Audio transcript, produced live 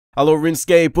Hello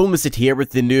Runescape, Wilmist here with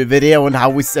the new video, and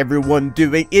how is everyone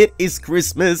doing? It is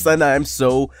Christmas and I'm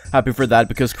so happy for that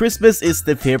because Christmas is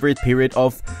the favorite period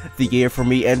of the year for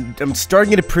me, and I'm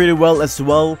starting it pretty well as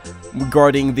well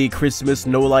regarding the Christmas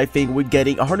no life thing. We're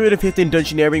getting 115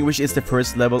 Dungeoneering, which is the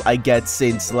first level I get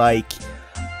since like,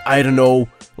 I don't know,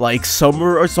 like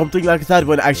summer or something like that,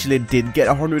 when I actually did get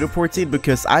 114,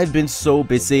 because I've been so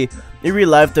busy in real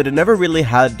life that I never really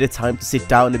had the time to sit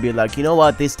down and be like, you know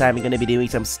what, this time I'm gonna be doing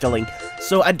some stilling.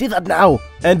 So I did that now,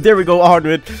 and there we go,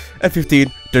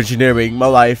 115 Dungeoneering. My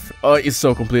life is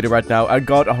so completed right now. I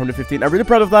got 115. I'm really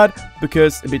proud of that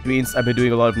because it means I've been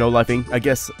doing a lot of no-lifing. I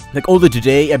guess like all day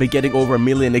today I've been getting over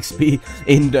 1,000,000 XP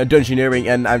in Dungeoneering,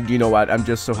 and you know what, I'm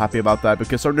just so happy about that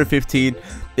because 115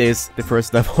 is the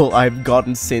first level I've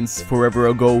gotten since forever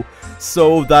ago.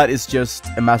 So that is just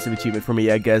a massive achievement for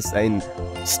me, I guess, and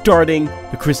starting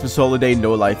the Christmas holiday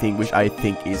no-lifing, which I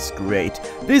think is great.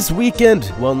 This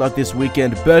weekend, well, not this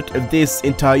weekend, but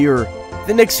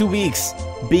the next 2 weeks,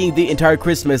 being the entire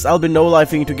Christmas, I'll be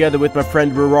no-lifing together with my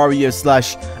friend Rorario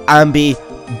 / Ambi,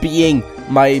 being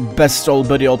my best old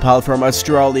buddy old pal from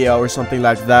Australia or something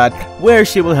like that, where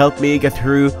she will help me get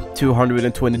through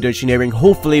 220 Dungeoneering,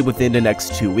 hopefully within the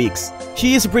next 2 weeks.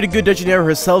 She is a pretty good Dungeoneer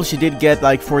herself. She did get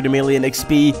like 40 million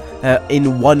XP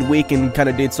in 1 week and kind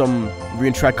of did some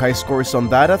Runetrack high scores on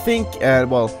that, I think.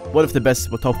 Well, one of the best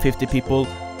top 50 people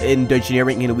in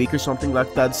Dungeoneering in a week or something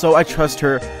like that. So I trust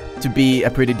her to be a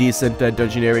pretty decent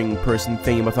Dungeoneering person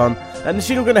thingamathon, and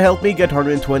she's gonna help me get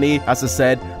 120, as I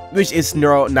said, which is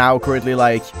now currently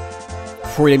like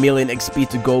 40 million XP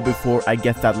to go before I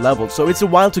get that level. So it's a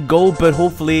while to go, but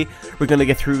hopefully we're gonna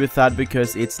get through with that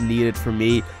because it's needed for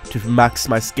me to max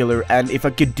my skiller. And if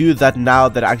I could do that now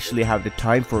that I actually have the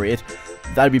time for it,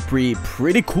 that'd be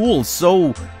pretty cool.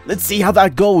 So let's see how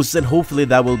that goes, and hopefully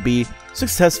that will be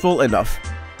successful enough.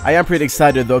 I am pretty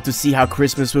excited though to see how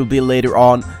Christmas will be later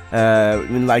on,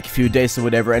 in like a few days or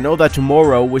whatever. I know that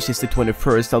tomorrow, which is the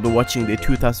 21st, I'll be watching the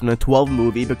 2012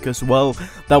 movie because, well,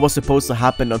 that was supposed to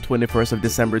happen on 21st of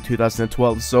December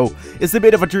 2012. So it's a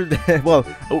bit of a, well,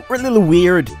 a little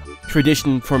weird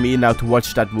tradition for me now to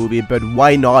watch that movie, but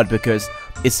why not? Because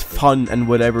it's fun and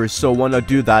whatever, so why not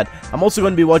do that? I'm also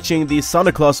going to be watching the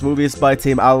Santa Claus movies by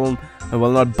Tim Allen.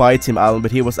 Well, not by Tim Allen,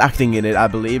 but he was acting in it, I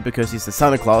believe, because he's the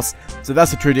Santa Claus. So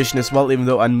that's a tradition as well, even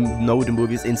though I know the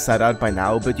movies inside out by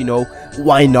now. But, you know,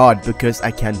 why not? Because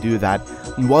I can do that.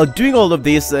 And while doing all of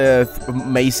these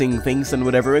amazing things and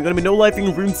whatever, I'm going to be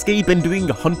no-lifing RuneScape and doing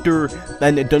Hunter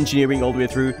and Dungeoneering all the way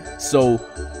through. So,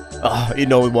 you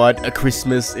know what? A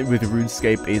Christmas with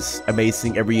RuneScape is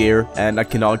amazing every year, and I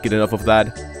cannot get enough of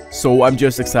that. So I'm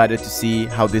just excited to see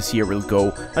how this year will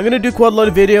go. I'm gonna do quite a lot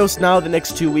of videos now the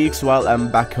next 2 weeks while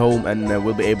I'm back home, and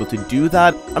we'll be able to do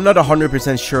that. I'm not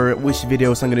 100% sure which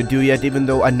videos I'm gonna do yet, even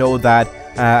though I know that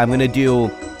I'm gonna do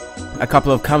a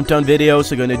couple of countdown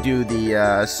videos. I'm gonna do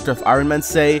the stuff Iron Man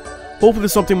say. Hopefully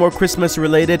something more Christmas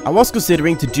related. I was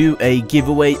considering to do a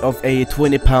giveaway of a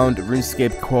 20-pound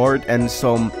RuneScape card and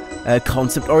some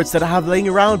concept arts that I have laying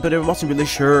around, but I wasn't really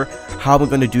sure how I'm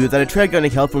gonna do that. I tried getting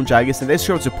help from Jaggers and they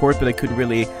showed support, but they couldn't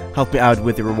really help me out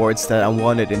with the rewards that I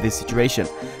wanted in this situation.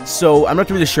 So I'm not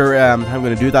really sure how I'm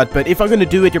gonna do that, but if I'm gonna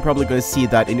do it, you're probably gonna see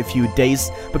that in a few days,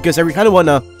 because I kind of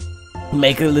wanna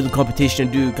make a little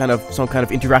competition, do kind of some kind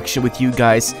of interaction with you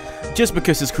guys, just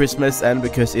because it's Christmas and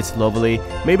because it's lovely.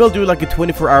 Maybe I'll do like a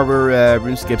 24-hour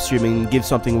RuneScape stream and give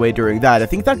something away during that. I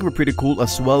think that could be pretty cool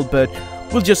as well, but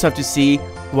we'll just have to see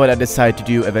what I decide to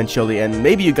do eventually, and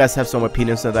maybe you guys have some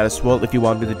opinions on that as well. If you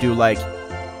want me to do like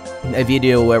a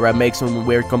video where I make some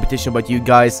weird competition about you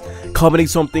guys commenting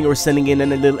something or sending in a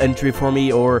little entry for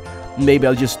me, or maybe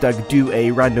I'll just do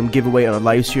a random giveaway on a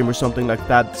live stream or something like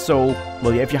that. So,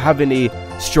 well, yeah, if you have any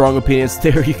strong opinions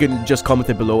there, you can just comment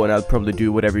it below and I'll probably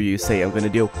do whatever you say I'm gonna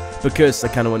do, because I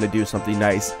kind of want to do something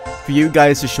nice for you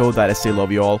guys to show that I still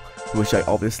love you all, which I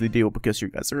obviously do because you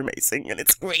guys are amazing and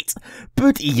it's great.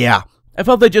 But yeah, I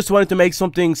felt I just wanted to make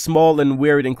something small and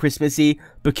weird and Christmassy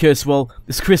because, well,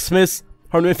 it's Christmas,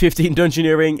 115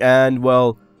 Dungeoneering, and,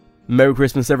 well, Merry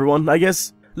Christmas everyone, I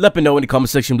guess. Let me know in the comment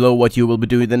section below what you will be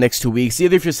doing the next 2 weeks,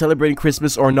 either if you're celebrating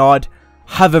Christmas or not.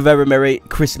 Have a very Merry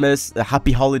Christmas,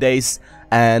 Happy Holidays,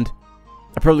 and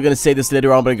I'm probably gonna say this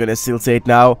later on, but I'm gonna still say it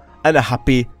now, and a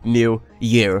Happy New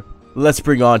Year. Let's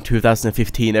bring on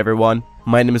 2015 everyone.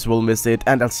 My name is Wilmist,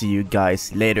 and I'll see you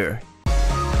guys later.